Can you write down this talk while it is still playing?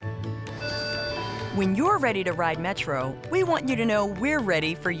When you're ready to ride Metro, we want you to know we're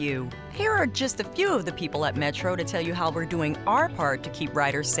ready for you. Here are just a few of the people at Metro to tell you how we're doing our part to keep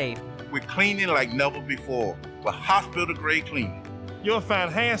riders safe. We're cleaning like never before, with hospital-grade cleaning. You'll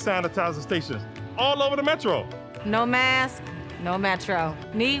find hand sanitizer stations all over the Metro. No mask, no Metro.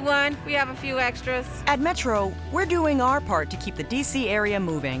 Need one? We have a few extras. At Metro, we're doing our part to keep the DC area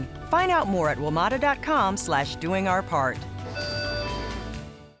moving. Find out more at WMATA.com/doingourpart.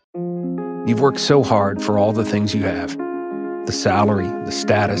 You've worked so hard for all the things you have. The salary, the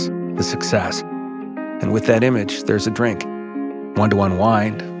status, the success. And with that image, there's a drink. One to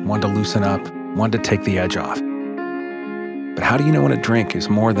unwind, one to loosen up, one to take the edge off. But how do you know when a drink is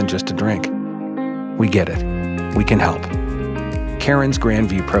more than just a drink? We get it. We can help. Karen's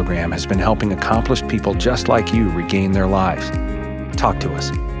Grandview program has been helping accomplished people just like you regain their lives. Talk to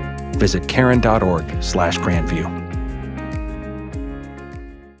us. Visit karen.org/Grandview.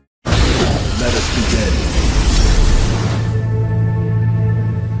 Let us begin.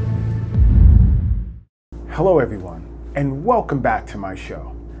 Hello everyone, and welcome back to my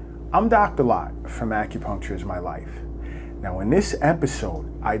show. I'm Dr. Lott from Acupuncture is My Life. Now in this episode,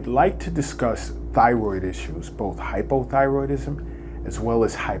 I'd like to discuss thyroid issues, both hypothyroidism as well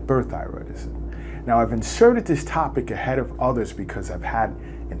as hyperthyroidism. Now I've inserted this topic ahead of others because I've had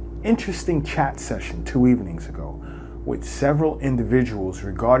an interesting chat session 2 evenings ago with several individuals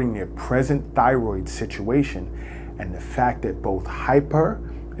regarding their present thyroid situation and the fact that both hyper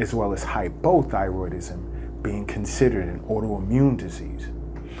as well as hypothyroidism being considered an autoimmune disease.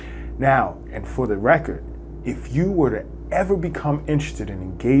 Now, and for the record, if you were to ever become interested in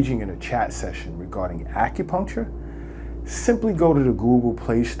engaging in a chat session regarding acupuncture, simply go to the Google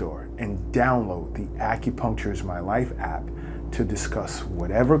Play Store and download the Acupuncture is My Life app to discuss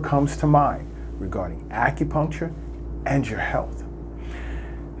whatever comes to mind regarding acupuncture and your health.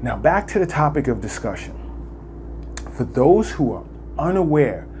 Now back to the topic of discussion. For those who are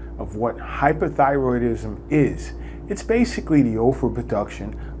unaware of what hyperthyroidism is, it's basically the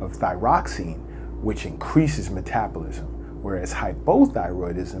overproduction of thyroxine, which increases metabolism, whereas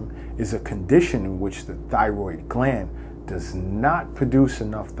hypothyroidism is a condition in which the thyroid gland does not produce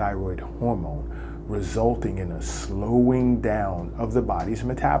enough thyroid hormone, resulting in a slowing down of the body's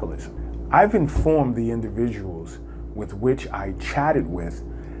metabolism. I've informed the individuals with which I chatted with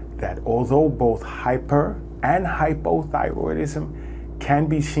that although both hyper and hypothyroidism can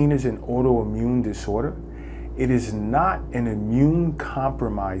be seen as an autoimmune disorder, it is not an immune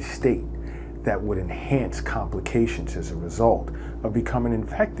compromised state that would enhance complications as a result of becoming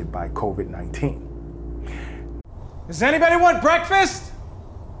infected by COVID-19. Does anybody want breakfast?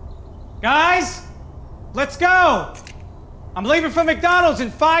 Guys, let's go. I'm leaving for McDonald's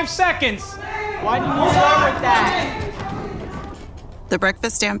in 5 seconds. Why did you start with that? The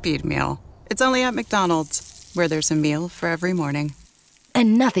Breakfast Stampede Meal. It's only at McDonald's, where there's a meal for every morning.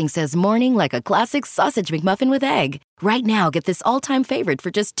 And nothing says morning like a classic sausage McMuffin with egg. Right now, get this all-time favorite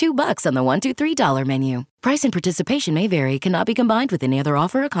for just $2 on the $1, $2, $3 menu. Price and participation may vary. Cannot be combined with any other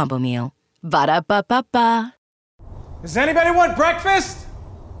offer or combo meal. Ba-da-ba-ba-ba. Does anybody want breakfast?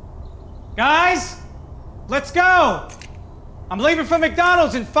 Guys, let's go. I'm leaving for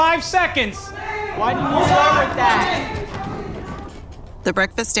McDonald's in 5 seconds. Why did you start with that? The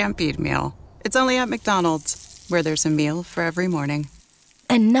Breakfast Stampede Meal. It's only at McDonald's, where there's a meal for every morning.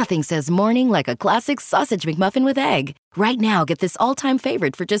 And nothing says morning like a classic sausage McMuffin with egg. Right now, get this all-time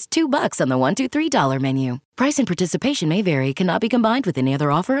favorite for just $2 on the $1, $2, $3 menu. Price and participation may vary. Cannot be combined with any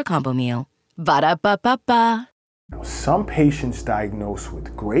other offer or combo meal. Ba-da-ba-ba-ba. Now, some patients diagnosed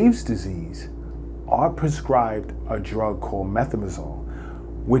with Graves' disease are prescribed a drug called methimazole,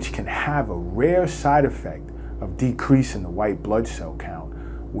 which can have a rare side effect of decreasing the white blood cell count,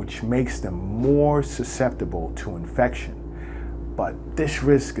 which makes them more susceptible to infection. But this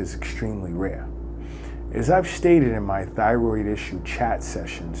risk is extremely rare. As I've stated in my thyroid issue chat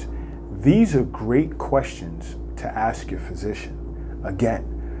sessions, these are great questions to ask your physician. Again,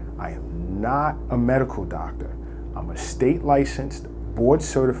 I am not a medical doctor. I'm a state licensed, board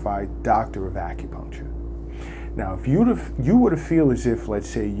certified doctor of acupuncture. Now, if you were to feel as if, let's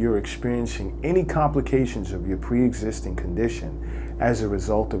say, you're experiencing any complications of your pre-existing condition as a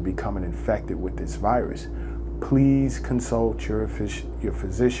result of becoming infected with this virus, please consult your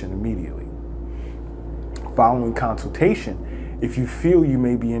physician immediately. Following consultation, if you feel you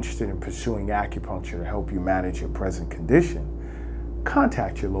may be interested in pursuing acupuncture to help you manage your present condition,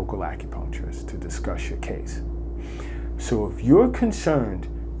 contact your local acupuncturist to discuss your case. So if you're concerned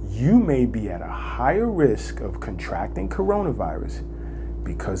you may be at a higher risk of contracting coronavirus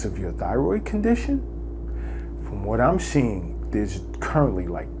because of your thyroid condition, from what I'm seeing, there's currently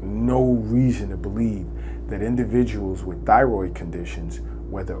no reason to believe that individuals with thyroid conditions,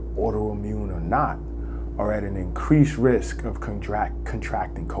 whether autoimmune or not, are at an increased risk of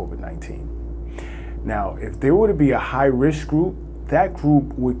contracting COVID-19. Now, if there were to be a high-risk group, that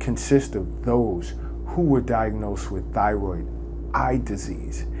group would consist of those who were diagnosed with thyroid eye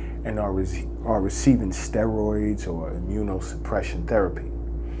disease and are receiving steroids or immunosuppression therapy.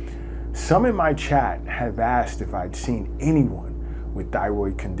 Some in my chat have asked if I'd seen anyone with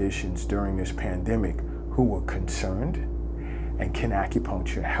thyroid conditions during this pandemic who were concerned, and can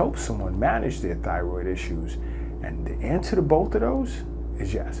acupuncture help someone manage their thyroid issues? And the answer to both of those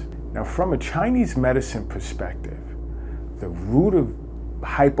is yes. Now, from a Chinese medicine perspective, the root of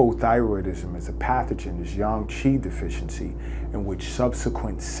hypothyroidism as a pathogen is yang qi deficiency, in which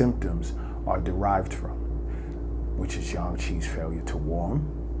subsequent symptoms are derived from, which is yang qi's failure to warm,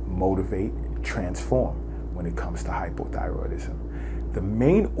 motivate, and transform when it comes to hypothyroidism. The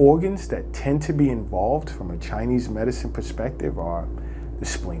main organs that tend to be involved from a Chinese medicine perspective are the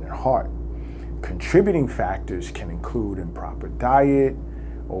spleen and heart. Contributing factors can include improper diet,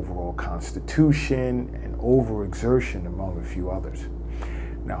 overall constitution, and overexertion, among a few others.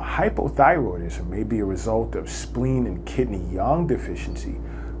 Now, hypothyroidism may be a result of spleen and kidney yang deficiency,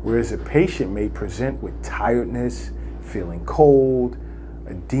 whereas a patient may present with tiredness, feeling cold,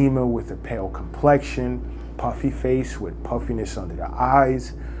 edema with a pale complexion, puffy face with puffiness under the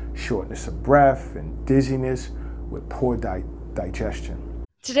eyes, shortness of breath, and dizziness with poor digestion.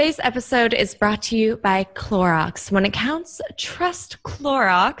 Today's episode is brought to you by Clorox. When it counts, trust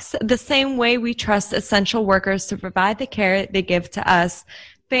Clorox the same way we trust essential workers to provide the care they give to us.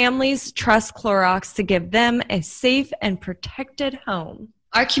 Families trust Clorox to give them a safe and protected home.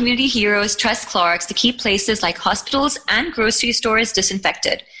 Our community heroes trust Clorox to keep places like hospitals and grocery stores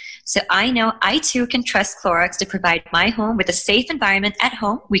disinfected. So I know I too can trust Clorox to provide my home with a safe environment at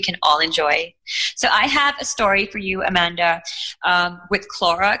home we can all enjoy. So I have a story for you, Amanda. With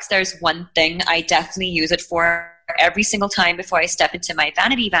Clorox, there's one thing I definitely use it for every single time before I step into my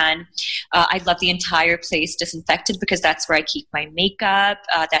vanity van. I love the entire place disinfected because that's where I keep my makeup.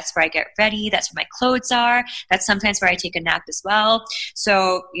 That's where I get ready. That's where my clothes are. That's sometimes where I take a nap as well.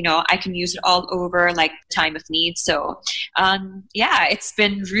 So, I can use it all over like time of need. So, it's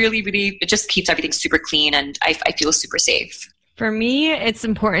been really, it just keeps everything super clean and I feel super safe. For me, it's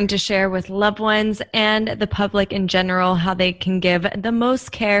important to share with loved ones and the public in general how they can give the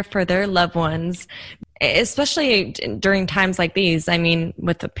most care for their loved ones, especially during times like these. I mean,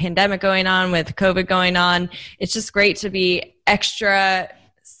 with the pandemic going on, with COVID going on, it's just great to be extra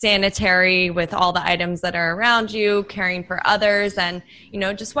sanitary with all the items that are around you, caring for others, and,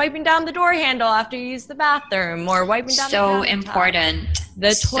 just wiping down the door handle after you use the bathroom, or wiping down so important.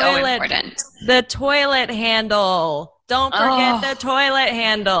 The toilet handle. Don't forget the toilet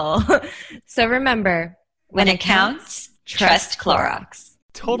handle. So remember, when it counts, trust Clorox.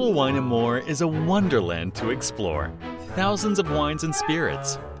 Total Wine & More is a wonderland to explore. Thousands of wines and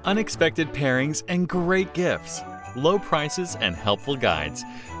spirits, unexpected pairings, and great gifts. Low prices and helpful guides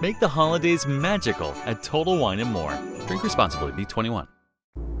make the holidays magical at Total Wine & More. Drink responsibly. Be 21.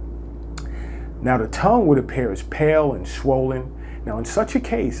 Now, the tongue would appear as pale and swollen. Now, in such a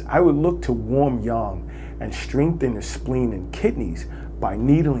case, I would look to warm yang and strengthen the spleen and kidneys by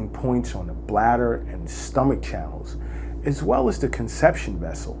needling points on the bladder and stomach channels, as well as the conception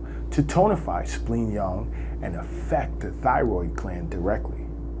vessel, to tonify spleen yang and affect the thyroid gland directly.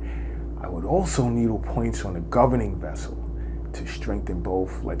 I would also needle points on the governing vessel to strengthen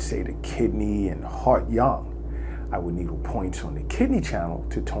both, let's say, the kidney and heart yang. I would needle points on the kidney channel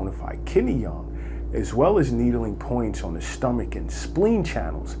to tonify kidney yang, as well as needling points on the stomach and spleen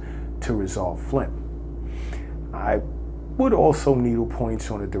channels to resolve phlegm. I would also needle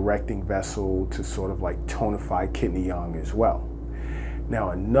points on the directing vessel to sort of tonify kidney yang as well. Now,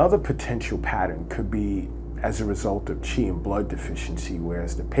 another potential pattern could be as a result of qi and blood deficiency,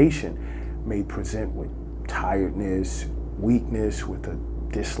 whereas the patient may present with tiredness, weakness with a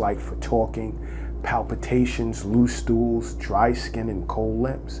dislike for talking, palpitations, loose stools, dry skin, and cold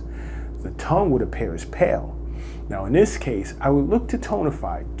limbs. The tongue would appear as pale. Now, in this case, I would look to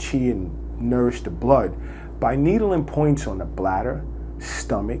tonify qi and nourish the blood by needling points on the bladder,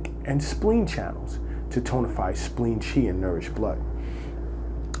 stomach, and spleen channels to tonify spleen qi and nourish blood.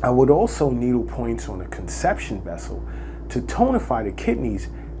 I would also needle points on the conception vessel to tonify the kidneys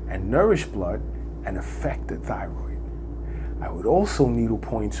and nourish blood and affect the thyroid. I would also needle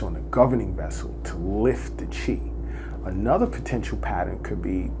points on the governing vessel to lift the qi. Another potential pattern could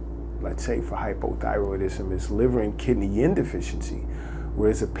be, let's say for hypothyroidism, is liver and kidney yin deficiency,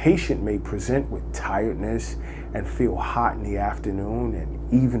 whereas a patient may present with tiredness and feel hot in the afternoon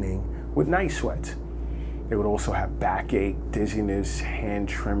and evening with night sweats. They would also have backache, dizziness, hand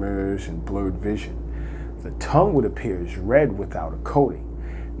tremors, and blurred vision. The tongue would appear as red without a coating.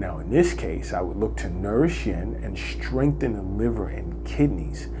 Now in this case, I would look to nourish yin and strengthen the liver and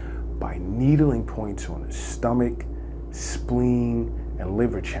kidneys by needling points on the stomach, spleen, and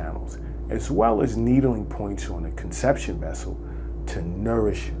liver channels, as well as needling points on the conception vessel to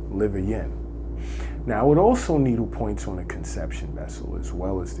nourish liver yin. Now I would also needle points on the conception vessel as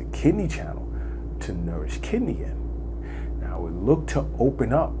well as the kidney channel to nourish kidney yin. Now I would look to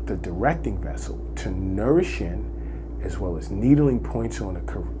open up the directing vessel to nourish yin, as well as needling points on the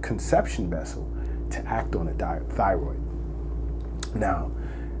conception vessel to act on the thyroid. Now,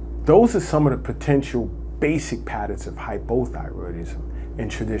 those are some of the potential basic patterns of hypothyroidism in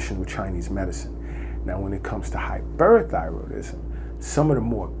traditional Chinese medicine. Now, when it comes to hyperthyroidism, some of the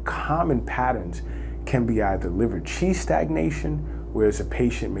more common patterns can be either liver qi stagnation, whereas a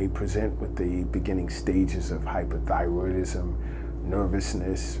patient may present with the beginning stages of hypothyroidism,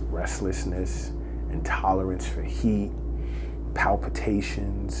 nervousness, restlessness, intolerance for heat,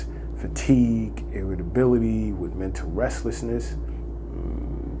 palpitations, fatigue, irritability with mental restlessness,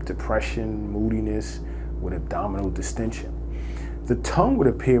 depression, moodiness with abdominal distension. The tongue would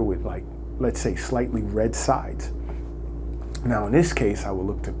appear with, let's say, slightly red sides. Now in this case, I would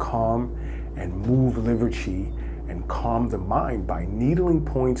look to calm and move liver qi and calm the mind by needling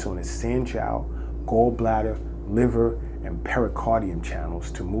points on the sanjiao, gallbladder, liver, and pericardium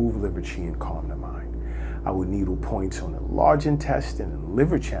channels to move liver qi and calm the mind. I would needle points on the large intestine and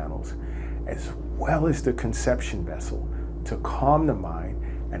liver channels, as well as the conception vessel to calm the mind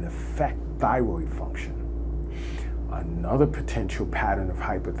and affect thyroid function. Another potential pattern of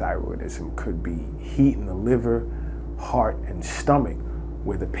hypothyroidism could be heat in the liver, heart, and stomach,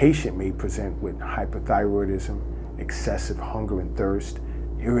 where the patient may present with hypothyroidism, excessive hunger and thirst,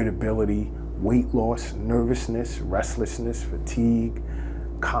 irritability, weight loss, nervousness, restlessness, fatigue,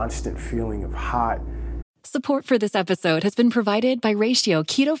 constant feeling of hot. Support for this episode has been provided by Ratio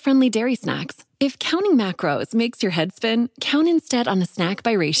keto-friendly dairy snacks. If counting macros makes your head spin, count instead on a snack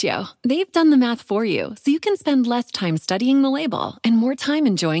by Ratio. They've done the math for you, so you can spend less time studying the label and more time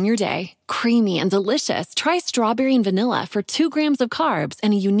enjoying your day. Creamy and delicious, try strawberry and vanilla for 2 grams of carbs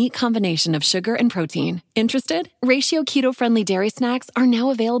and a unique combination of sugar and protein. Interested? Ratio keto-friendly dairy snacks are now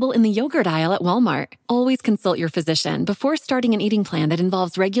available in the yogurt aisle at Walmart. Always consult your physician before starting an eating plan that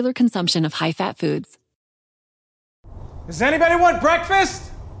involves regular consumption of high-fat foods. Does anybody want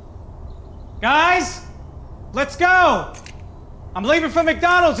breakfast? Guys, let's go. I'm leaving for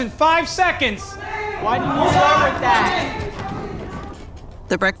McDonald's in 5 seconds. Why didn't you start with that?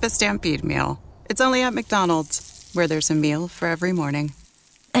 The Breakfast Stampede Meal. It's only at McDonald's, where there's a meal for every morning.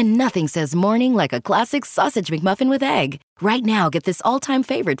 And nothing says morning like a classic sausage McMuffin with egg. Right now, get this all-time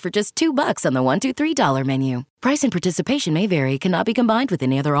favorite for just $2 on the $1, $2, $3 menu. Price and participation may vary. Cannot be combined with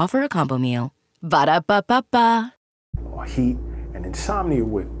any other offer or combo meal. Ba-da-ba-ba-ba. Or heat and insomnia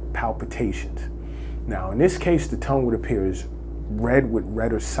with palpitations. Now in this case, the tongue would appear as red with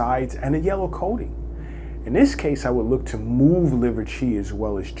redder sides and a yellow coating. In this case, I would look to move liver qi as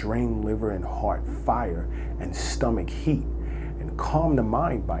well as drain liver and heart fire and stomach heat, and calm the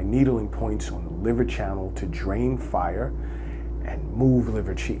mind by needling points on the liver channel to drain fire and move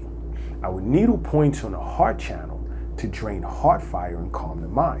liver qi. I would needle points on the heart channel to drain heart fire and calm the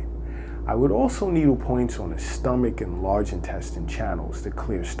mind. I would also needle points on the stomach and large intestine channels to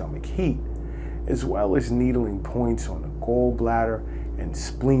clear stomach heat, as well as needling points on the gallbladder and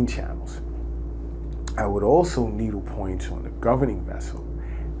spleen channels. I would also needle points on the governing vessel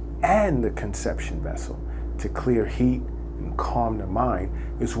and the conception vessel to clear heat and calm the mind,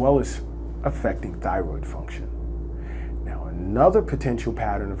 as well as affecting thyroid function. Now, another potential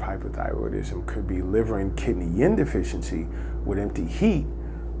pattern of hypothyroidism could be liver and kidney yin deficiency with empty heat,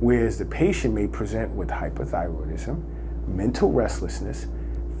 whereas the patient may present with hypothyroidism, mental restlessness,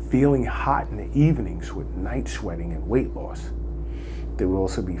 feeling hot in the evenings with night sweating and weight loss. There would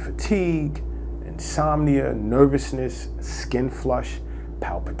also be fatigue, insomnia, nervousness, skin flush,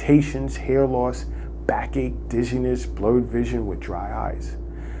 palpitations, hair loss, backache, dizziness, blurred vision with dry eyes.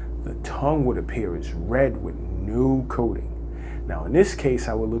 The tongue would appear as red with no coating. Now in this case,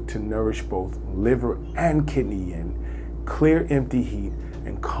 I would look to nourish both liver and kidney yin, clear empty heat,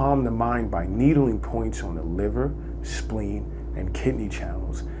 and calm the mind by needling points on the liver, spleen, and kidney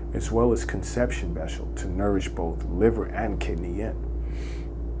channels, as well as conception vessel to nourish both liver and kidney yin.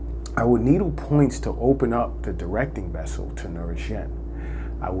 I would needle points to open up the directing vessel to nourish yin.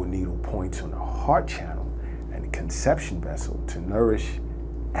 I would needle points on the heart channel and conception vessel to nourish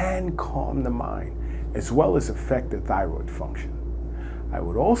and calm the mind, as well as affect the thyroid function. I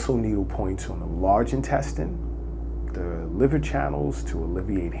would also needle points on the large intestine, the liver channels to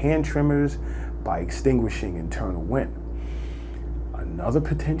alleviate hand tremors by extinguishing internal wind. Another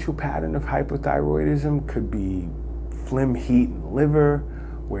potential pattern of hypothyroidism could be phlegm, heat in the liver,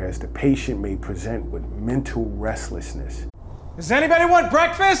 whereas the patient may present with mental restlessness. Does anybody want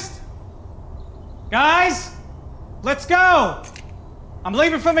breakfast? Guys, let's go. I'm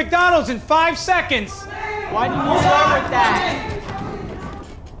leaving for McDonald's in 5 seconds. Why didn't you start with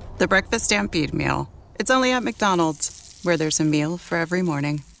that? The Breakfast Stampede Meal. It's only at McDonald's, where there's a meal for every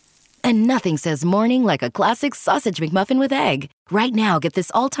morning. And nothing says morning like a classic sausage McMuffin with egg. Right now, get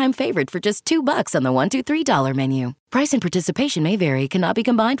this all-time favorite for just $2 on the $1, $2, $3 menu. Price and participation may vary. Cannot be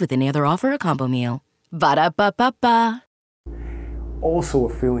combined with any other offer or combo meal. Ba-da-ba-ba-ba. Also a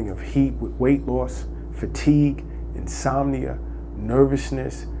feeling of heat with weight loss, fatigue, insomnia,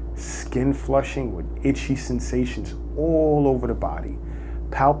 nervousness, skin flushing with itchy sensations all over the body,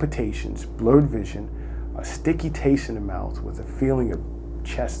 palpitations, blurred vision, a sticky taste in the mouth with a feeling of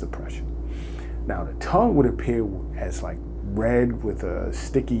chest oppression. Now the tongue would appear as like red with a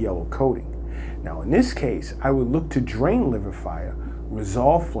sticky yellow coating. Now in this case, I would look to drain liver fire,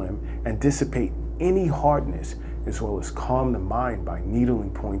 resolve phlegm, and dissipate any hardness, as well as calm the mind by needling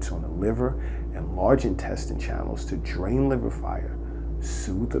points on the liver and large intestine channels to drain liver fire,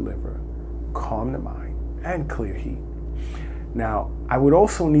 soothe the liver, calm the mind, and clear heat. Now, I would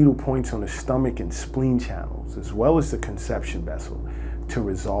also needle points on the stomach and spleen channels, as well as the conception vessel, to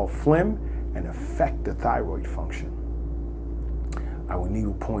resolve phlegm and affect the thyroid function. I would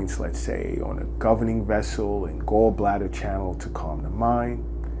needle points, let's say, on a governing vessel and gallbladder channel to calm the mind.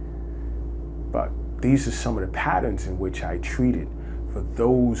 But these are some of the patterns in which I treated for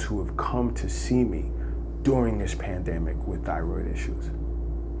those who have come to see me during this pandemic with thyroid issues.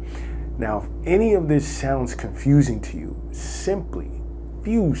 Now, if any of this sounds confusing to you, simply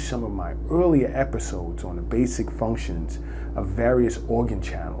view some of my earlier episodes on the basic functions of various organ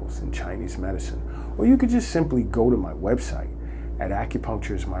channels in Chinese medicine, or you could just simply go to my website at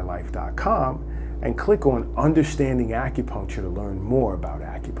acupunctureismylife.com and click on Understanding Acupuncture to learn more about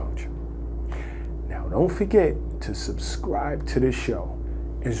acupuncture. Now, don't forget to subscribe to this show,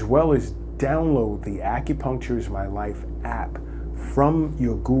 as well as download the Acupuncture is My Life app from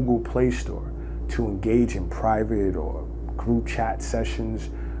your Google Play Store to engage in private or group chat sessions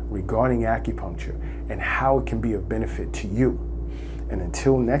regarding acupuncture and how it can be of benefit to you. And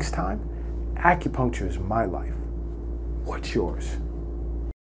until next time, acupuncture is my life. What's yours?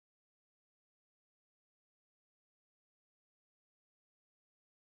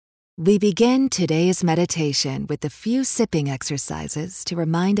 We begin today's meditation with a few sipping exercises to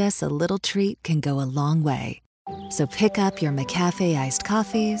remind us a little treat can go a long way. So pick up your McCafe iced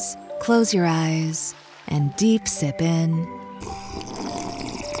coffees, close your eyes, and deep sip in.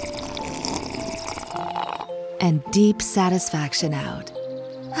 And deep satisfaction out.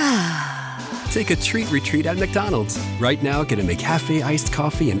 Take a treat retreat at McDonald's. Right now, get a McCafe iced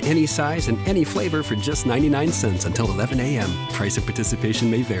coffee in any size and any flavor for just 99 cents until 11 a.m. Price and participation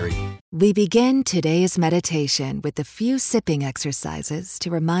may vary. We begin today's meditation with a few sipping exercises to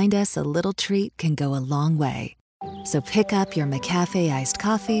remind us a little treat can go a long way. So pick up your McCafe iced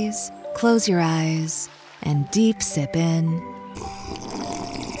coffees, close your eyes, and deep sip in.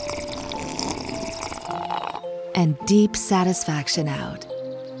 And deep satisfaction out.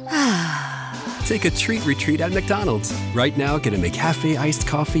 Take a treat retreat at McDonald's. Right now, get a McCafe iced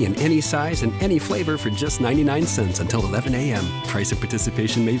coffee in any size and any flavor for just 99 cents until 11 a.m. Price and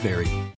participation may vary.